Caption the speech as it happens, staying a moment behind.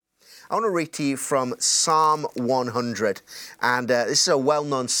I want to read to you from Psalm 100. And this is a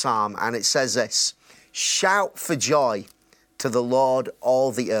well-known psalm, and it says this: "Shout for joy to the Lord,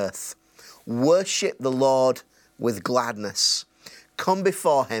 all the earth. Worship the Lord with gladness. Come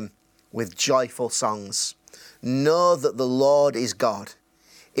before him with joyful songs. Know that the Lord is God.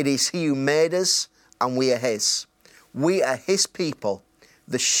 It is he who made us, and we are his. We are his people,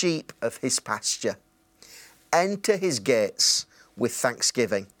 the sheep of his pasture. Enter his gates with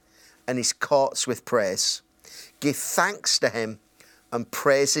thanksgiving and his courts with praise. Give thanks to him and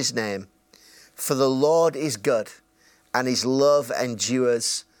praise his name. For the Lord is good, and his love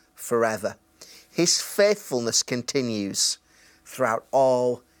endures forever. His faithfulness continues throughout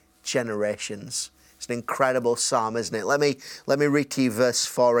all generations." It's an incredible psalm, isn't it? Let me read to you verse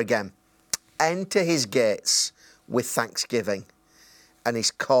 4 again. "Enter his gates with thanksgiving and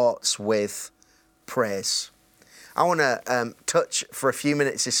his courts with praise." I want to touch for a few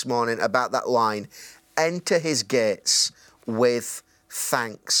minutes this morning about that line, enter his gates with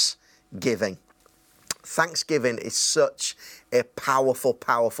thanksgiving. Thanksgiving is such a powerful,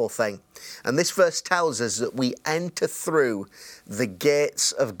 powerful thing. And this verse tells us that we enter through the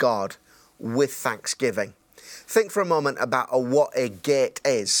gates of God with thanksgiving. Think for a moment about what a gate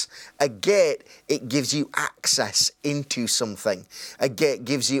is. A gate, it gives you access into something. A gate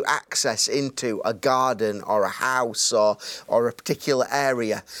gives you access into a garden or a house or a particular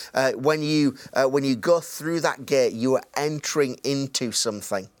area. When you go through that gate, you are entering into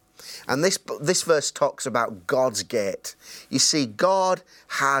something. And this verse talks about God's gate. You see, God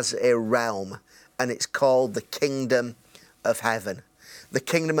has a realm, and it's called the kingdom of heaven. The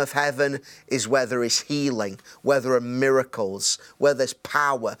kingdom of heaven is where there is healing, where there are miracles, where there's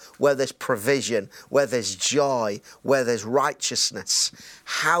power, where there's provision, where there's joy, where there's righteousness.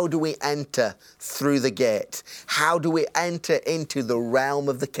 How do we enter through the gate? How do we enter into the realm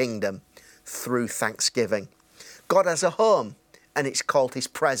of the kingdom? Through thanksgiving. God has a home, and it's called his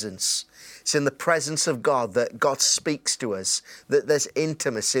presence. It's in the presence of God that God speaks to us, that there's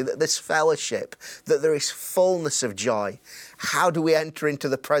intimacy, that there's fellowship, that there is fullness of joy. How do we enter into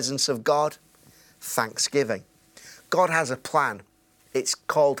the presence of God? Thanksgiving. God has a plan. It's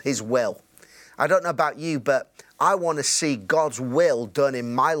called his will. I don't know about you, but I want to see God's will done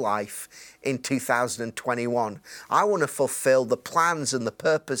in my life in 2021. I want to fulfill the plans and the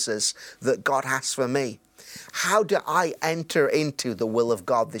purposes that God has for me. How do I enter into the will of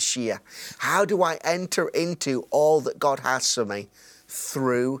God this year? How do I enter into all that God has for me?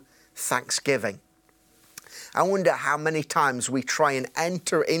 Through thanksgiving. I wonder how many times we try and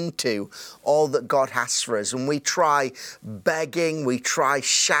enter into all that God has for us, and we try begging, we try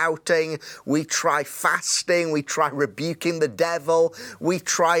shouting, we try fasting, we try rebuking the devil, we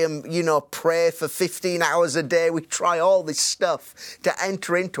try and, pray for 15 hours a day, we try all this stuff to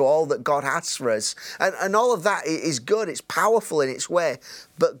enter into all that God has for us. And all of that is good, it's powerful in its way,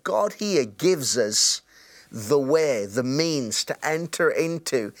 but God here gives us the way, the means to enter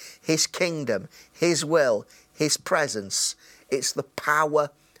into his kingdom, his will, his presence. It's the power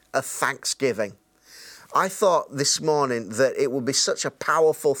of thanksgiving. I thought this morning that it would be such a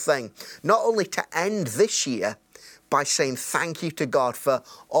powerful thing, not only to end this year by saying thank you to God for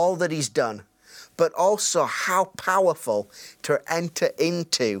all that he's done, but also how powerful to enter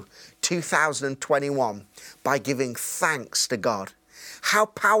into 2021 by giving thanks to God. How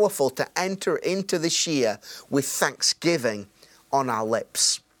powerful to enter into this year with thanksgiving on our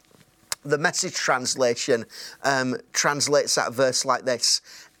lips. The Message translation translates that verse like this: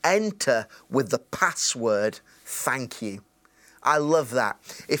 enter with the password, thank you. I love that.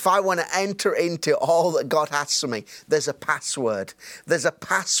 If I want to enter into all that God has for me, there's a password. There's a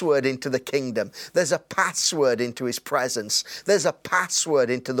password into the kingdom. There's a password into his presence. There's a password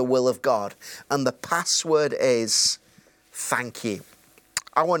into the will of God. And the password is thank you.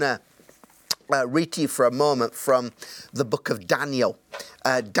 I want to read to you for a moment from the book of Daniel.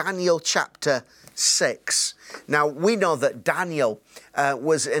 Daniel chapter 6. Now, we know that Daniel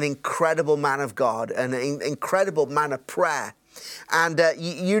was an incredible man of God, an incredible man of prayer. And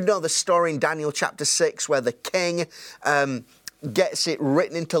you know the story in Daniel chapter 6 where the king gets it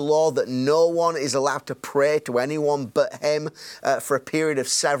written into law that no one is allowed to pray to anyone but him for a period of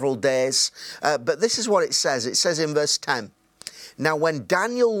several days. But this is what it says. It says in verse 10, "Now when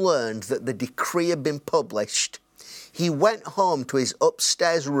Daniel learned that the decree had been published, he went home to his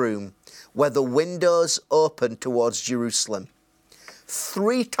upstairs room where the windows opened towards Jerusalem.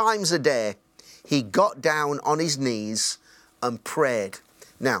 3 times a day, he got down on his knees and prayed."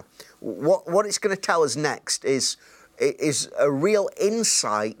 Now, what it's going to tell us next is a real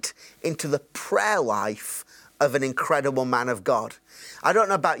insight into the prayer life of an incredible man of God. I don't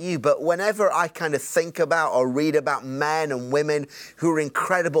know about you, but whenever I kind of think about or read about men and women who are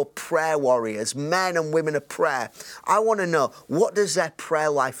incredible prayer warriors, men and women of prayer, I want to know, what does their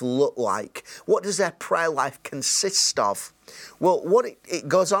prayer life look like? What does their prayer life consist of? Well, what it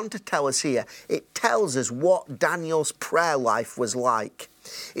goes on to tell us here, it tells us what Daniel's prayer life was like.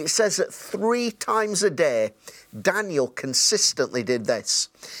 It says that 3 times a day, Daniel consistently did this.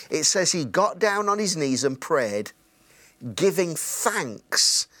 It says he got down on his knees and prayed, giving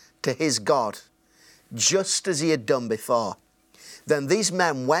thanks to his God, just as he had done before. Then these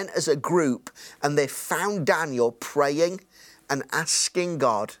men went as a group and they found Daniel praying and asking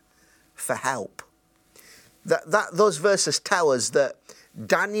God for help. Those verses tell us that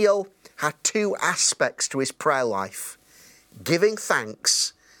Daniel had 2 aspects to his prayer life: giving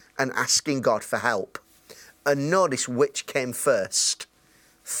thanks and asking God for help. And notice which came first: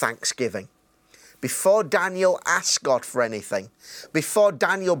 thanksgiving. Before Daniel asked God for anything, before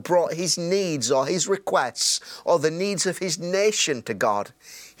Daniel brought his needs or his requests or the needs of his nation to God,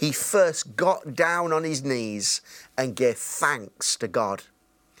 he first got down on his knees and gave thanks to God.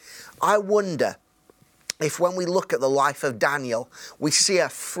 I wonder if when we look at the life of Daniel, we see a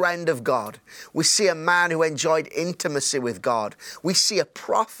friend of God, we see a man who enjoyed intimacy with God, we see a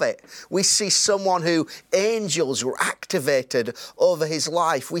prophet, we see someone who angels were activated over his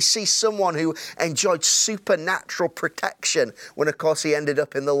life, we see someone who enjoyed supernatural protection when, of course, he ended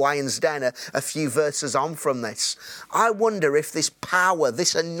up in the lion's den a few verses on from this. I wonder if this power,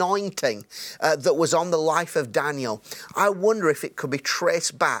 this anointing that was on the life of Daniel, I wonder if it could be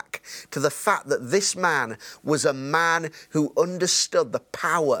traced back to the fact that this man was a man who understood the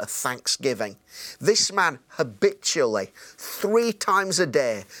power of thanksgiving. This man habitually, 3 times a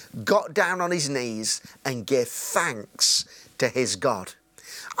day, got down on his knees and gave thanks to his God.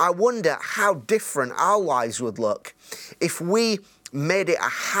 I wonder how different our lives would look if we made it a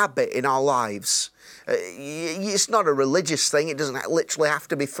habit in our lives. It's not a religious thing. It doesn't literally have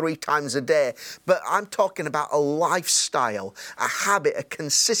to be 3 times a day. But I'm talking about a lifestyle, a habit, a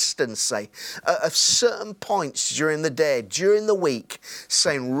consistency of certain points during the day, during the week,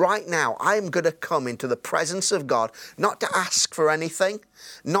 saying, right now, I am going to come into the presence of God, not to ask for anything,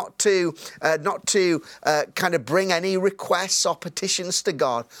 not to kind of bring any requests or petitions to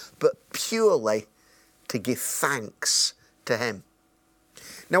God, but purely to give thanks to Him.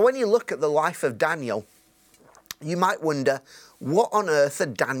 Now, when you look at the life of Daniel, you might wonder, what on earth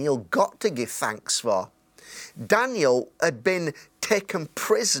had Daniel got to give thanks for? Daniel had been taken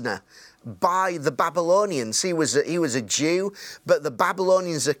prisoner by the Babylonians. He was a Jew, but the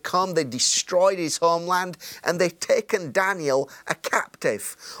Babylonians had come, they destroyed his homeland, and they'd taken Daniel a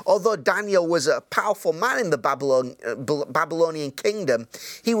captive. Although Daniel was a powerful man in the Babylonian kingdom,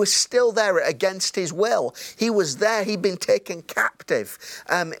 he was still there against his will. He was there, he'd been taken captive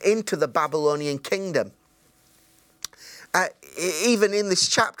into the Babylonian kingdom. Even in this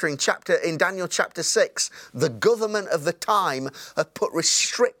chapter, in Daniel chapter 6, the government of the time had put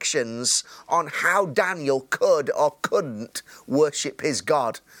restrictions on how Daniel could or couldn't worship his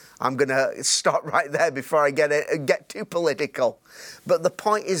God. I'm going to stop right there before I get too political. But the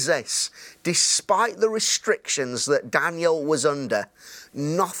point is this: despite the restrictions that Daniel was under,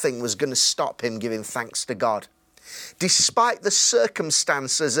 nothing was going to stop him giving thanks to God. Despite the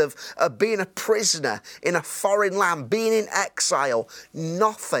circumstances of being a prisoner in a foreign land, being in exile,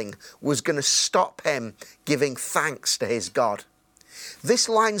 nothing was going to stop him giving thanks to his God. This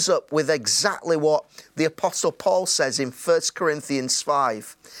lines up with exactly what the Apostle Paul says in 1 Corinthians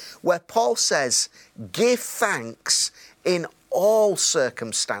 5, where Paul says, give thanks in all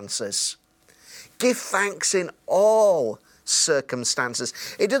circumstances. Give thanks in all circumstances.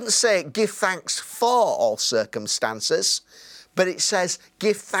 It doesn't say give thanks for all circumstances, but it says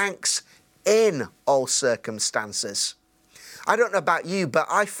give thanks in all circumstances. I don't know about you, but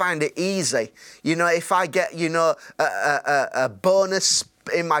I find it easy. If I get, a bonus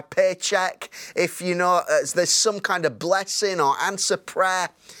in my paycheck, if, there's some kind of blessing or answer prayer,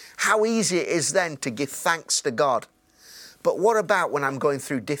 how easy it is then to give thanks to God. But what about when I'm going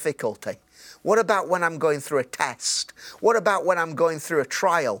through difficulty? What about when I'm going through a test? What about when I'm going through a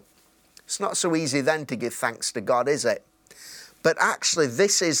trial? It's not so easy then to give thanks to God, is it? But actually,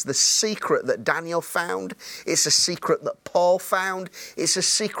 this is the secret that Daniel found. It's a secret that Paul found. It's a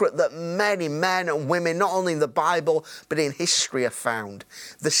secret that many men and women, not only in the Bible, but in history, have found.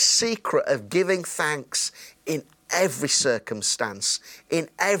 The secret of giving thanks in every circumstance, in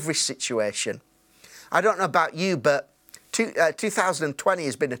every situation. I don't know about you, but 2020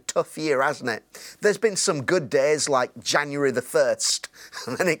 has been a tough year, hasn't it? There's been some good days like January the 1st,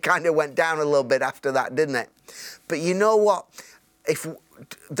 and then it kind of went down a little bit after that, didn't it? But you know what? if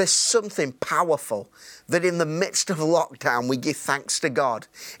there's something powerful that in the midst of lockdown we give thanks to God.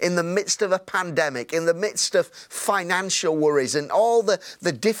 In the midst of a pandemic, in the midst of financial worries and all the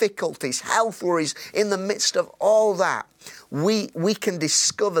difficulties, health worries, in the midst of all that, we can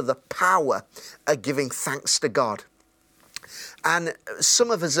discover the power of giving thanks to God. And some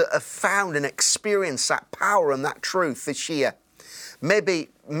of us have found and experienced that power and that truth this year. Maybe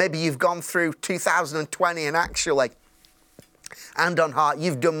you've gone through 2020 and actually, hand on heart,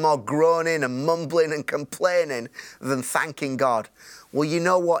 you've done more groaning and mumbling and complaining than thanking God. Well, you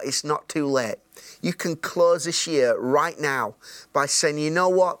know what? It's not too late. You can close this year right now by saying, you know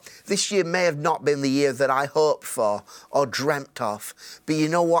what? This year may have not been the year that I hoped for or dreamt of. But you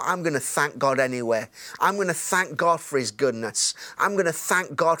know what? I'm going to thank God anyway. I'm going to thank God for His goodness. I'm going to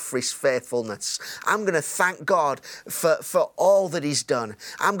thank God for His faithfulness. I'm going to thank God for all that He's done.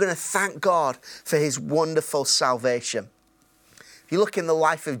 I'm going to thank God for His wonderful salvation. If you look in the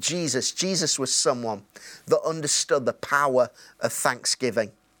life of Jesus, Jesus was someone that understood the power of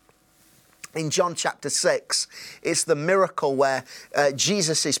thanksgiving. In John chapter 6, it's the miracle where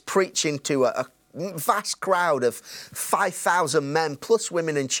Jesus is preaching to a vast crowd of 5,000 men plus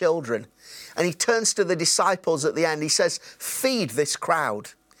women and children. And He turns to the disciples at the end. He says, feed this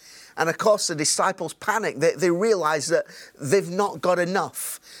crowd. And of course, the disciples panic. They realize that they've not got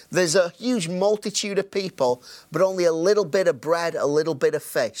enough. There's a huge multitude of people, but only a little bit of bread, a little bit of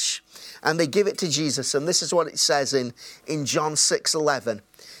fish. And they give it to Jesus. And this is what it says in John 6:11.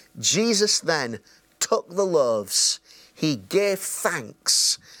 Jesus then took the loaves, He gave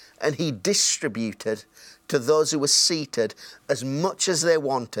thanks, and He distributed to those who were seated as much as they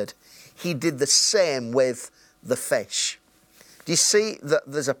wanted. He did the same with the fish. Do you see that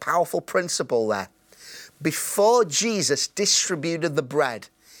there's a powerful principle there? Before Jesus distributed the bread,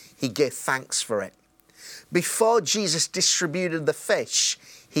 He gave thanks for it. Before Jesus distributed the fish,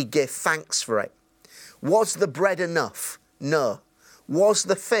 He gave thanks for it. Was the bread enough? No. Was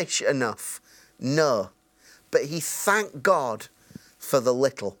the fish enough? No. But He thanked God for the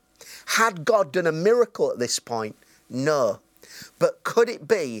little. Had God done a miracle at this point? No. But could it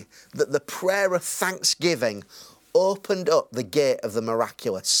be that the prayer of thanksgiving opened up the gate of the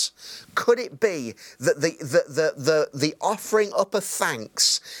miraculous? Could it be that the offering up of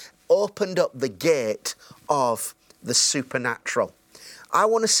thanks opened up the gate of the supernatural? I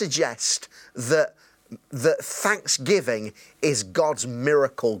want to suggest that thanksgiving is God's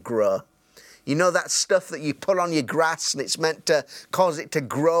miracle grow. You know that stuff that you put on your grass and it's meant to cause it to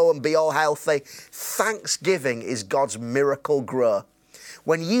grow and be all healthy? Thanksgiving is God's miracle grow.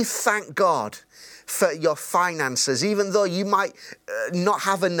 When you thank God for your finances, even though you might not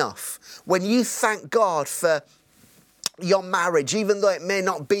have enough, when you thank God for your marriage, even though it may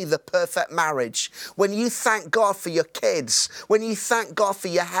not be the perfect marriage, when you thank God for your kids, when you thank God for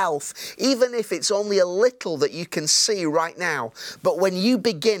your health, even if it's only a little that you can see right now, but when you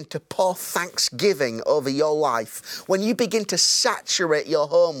begin to pour thanksgiving over your life, when you begin to saturate your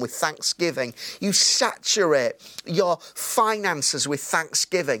home with thanksgiving, you saturate your finances with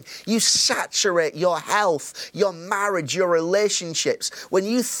thanksgiving, you saturate your health, your marriage, your relationships, when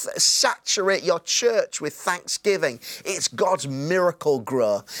you saturate your church with thanksgiving, it's God's miracle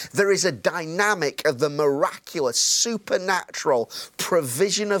grow. There is a dynamic of the miraculous, supernatural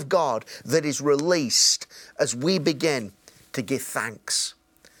provision of God that is released as we begin to give thanks.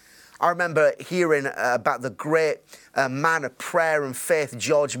 I remember hearing about the great man of prayer and faith,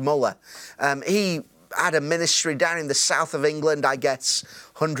 George Muller. He had a ministry down in the south of England, I guess,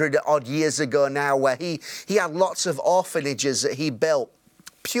 100 odd years ago now, where he had lots of orphanages that he built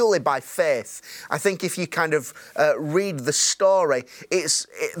purely by faith. I think if you kind of read the story, it's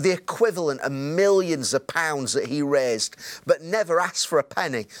the equivalent of millions of pounds that he raised, but never asked for a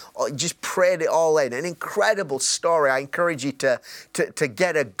penny, or just prayed it all in. An incredible story. I encourage you to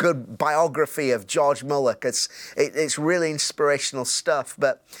get a good biography of George Muller, because it's really inspirational stuff.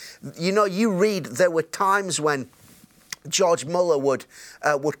 But, you know, you read, there were times when George Muller would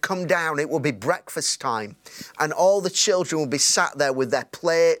come down. It would be breakfast time, and all the children would be sat there with their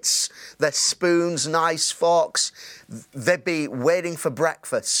plates, their spoons, knives, forks. They'd be waiting for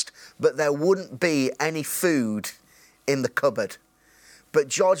breakfast, but there wouldn't be any food in the cupboard. But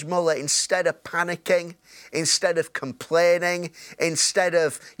George Muller, instead of panicking, instead of complaining, instead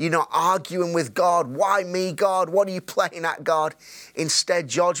of, arguing with God, why me, God? What are you playing at, God? Instead,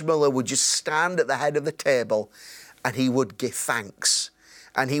 George Muller would just stand at the head of the table and he would give thanks.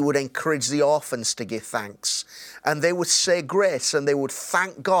 And he would encourage the orphans to give thanks. And they would say grace and they would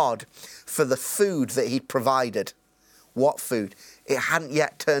thank God for the food that he'd provided. What food? It hadn't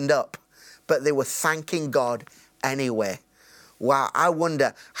yet turned up, but they were thanking God anyway. Wow, I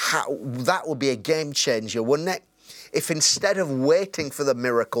wonder how that would be a game changer, wouldn't it? If instead of waiting for the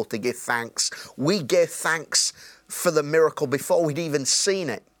miracle to give thanks, we gave thanks for the miracle before we'd even seen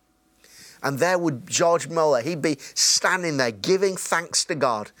it. And there would George Muller, he'd be standing there giving thanks to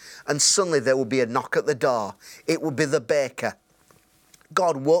God, and suddenly there would be a knock at the door. It would be the baker.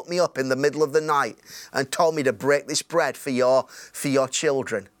 God woke me up in the middle of the night and told me to break this bread for your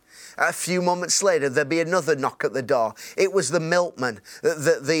children. A few moments later, there'd be another knock at the door. It was the milkman,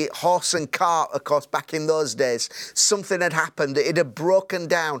 the horse and cart, of course, back in those days. Something had happened. It had broken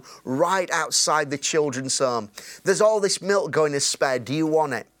down right outside the children's home. There's all this milk going to spare. Do you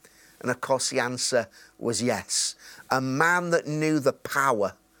want it? And of course, the answer was yes. A man that knew the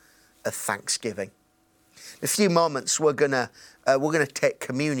power of thanksgiving. In a few moments, we're gonna take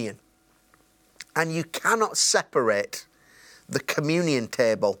communion. And you cannot separate the communion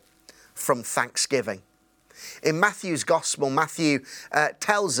table from thanksgiving. In Matthew's Gospel, Matthew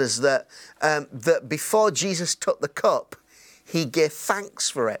tells us that before Jesus took the cup, he gave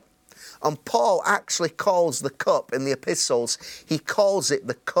thanks for it. And Paul actually calls the cup in the epistles, he calls it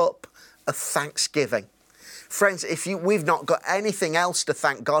the cup of thanksgiving. Friends, if we've not got anything else to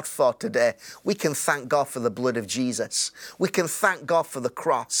thank God for today, we can thank God for the blood of Jesus. We can thank God for the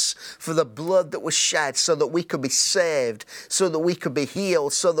cross, for the blood that was shed so that we could be saved, so that we could be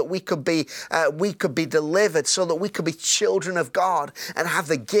healed, so that we could be delivered, so that we could be children of God and have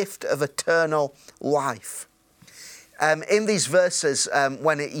the gift of eternal life. In these verses,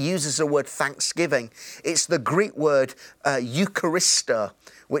 when it uses the word thanksgiving, it's the Greek word Eucharisto,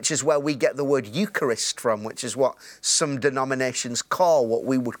 which is where we get the word Eucharist from, which is what some denominations call what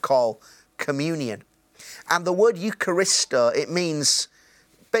we would call communion. And the word Eucharisto, it means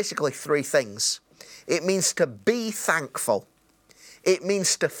basically three things. It means to be thankful, it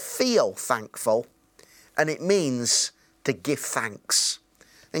means to feel thankful, and it means to give thanks.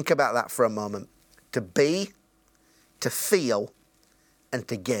 Think about that for a moment. To be, to feel, and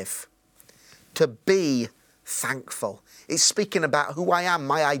to give. To be thankful. It's speaking about who I am,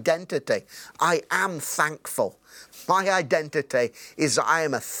 my identity. I am thankful. My identity is that I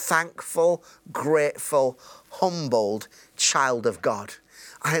am a thankful, grateful, humbled child of God.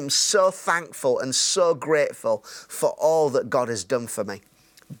 I am so thankful and so grateful for all that God has done for me.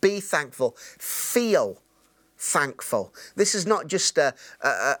 Be thankful. Feel thankful. This is not just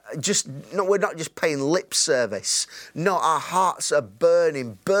we're not just paying lip service. No, our hearts are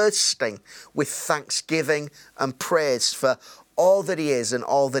burning, bursting with thanksgiving and praise for all that he is and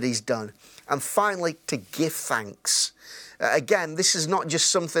all that he's done. And finally, to give thanks. Again, this is not just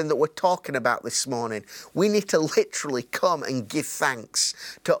something that we're talking about this morning. We need to literally come and give thanks,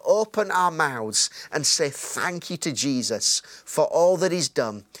 to open our mouths and say thank you to Jesus for all that he's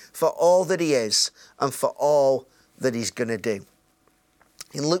done, for all that he is, and for all that he's going to do.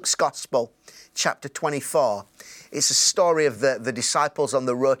 In Luke's Gospel, chapter 24, it's a story of the disciples on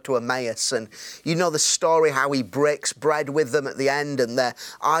the road to Emmaus. And you know the story, how he breaks bread with them at the end and their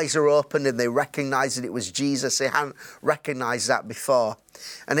eyes are opened and they recognize that it was Jesus. They hadn't recognized that before.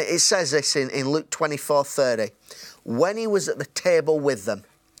 And it says this in Luke 24:30. When he was at the table with them,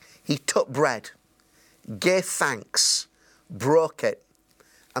 he took bread, gave thanks, broke it,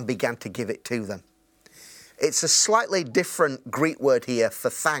 and began to give it to them. It's a slightly different Greek word here for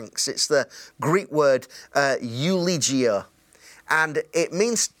thanks. It's the Greek word eulogio. And it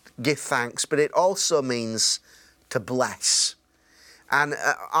means give thanks, but it also means to bless. And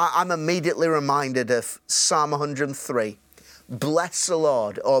I'm immediately reminded of Psalm 103. Bless the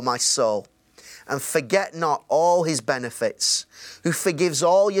Lord, O my soul, and forget not all his benefits, who forgives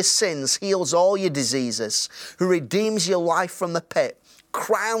all your sins, heals all your diseases, who redeems your life from the pit,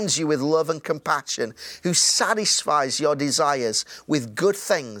 crowns you with love and compassion, who satisfies your desires with good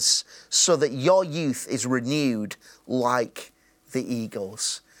things so that your youth is renewed like the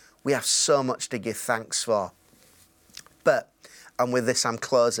eagles. We have so much to give thanks for. But, and with this I'm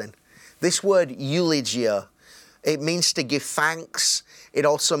closing, this word eulogio, it means to give thanks, it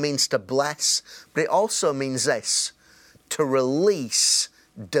also means to bless, but it also means this, to release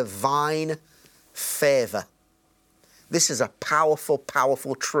divine favour. This is a powerful,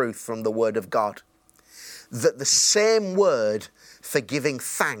 powerful truth from the Word of God. That the same word for giving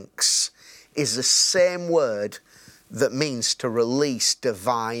thanks is the same word that means to release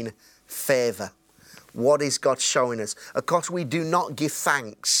divine favour. What is God showing us? Of course, we do not give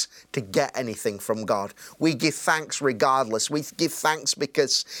thanks to get anything from God. We give thanks regardless. We give thanks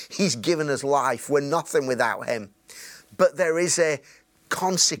because he's given us life. We're nothing without him. But there is a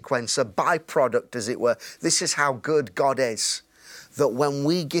consequence, a byproduct, as it were. This is how good God is. That when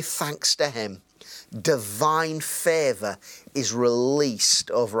we give thanks to him, divine favour is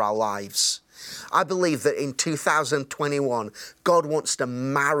released over our lives. I believe that in 2021, God wants to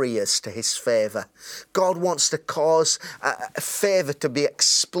marry us to his favour. God wants to cause favour to be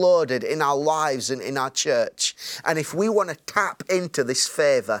exploded in our lives and in our church. And if we want to tap into this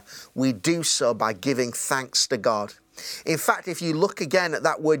favour, we do so by giving thanks to God. In fact, if you look again at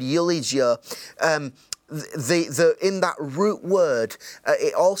that word eulogio, in that root word,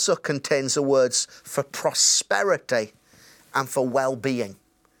 it also contains the words for prosperity and for well-being.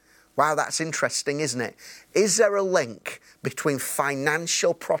 Wow, that's interesting, isn't it? Is there a link between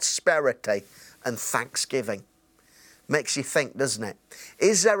financial prosperity and thanksgiving? Makes you think, doesn't it?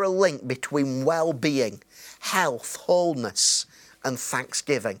 Is there a link between well-being, health, wholeness, and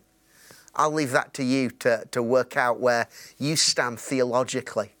thanksgiving? I'll leave that to you to work out where you stand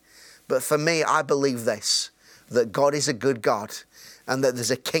theologically. But for me, I believe this, that God is a good God and that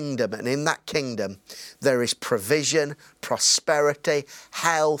there's a kingdom, and in that kingdom there is provision, prosperity,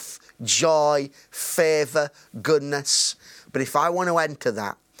 health, joy, favour, goodness. But if I want to enter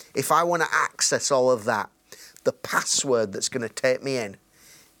that, if I want to access all of that, the password that's going to take me in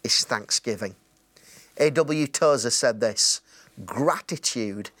is thanksgiving. A.W. Tozer said this: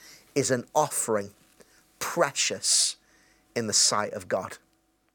 gratitude is an offering precious in the sight of God.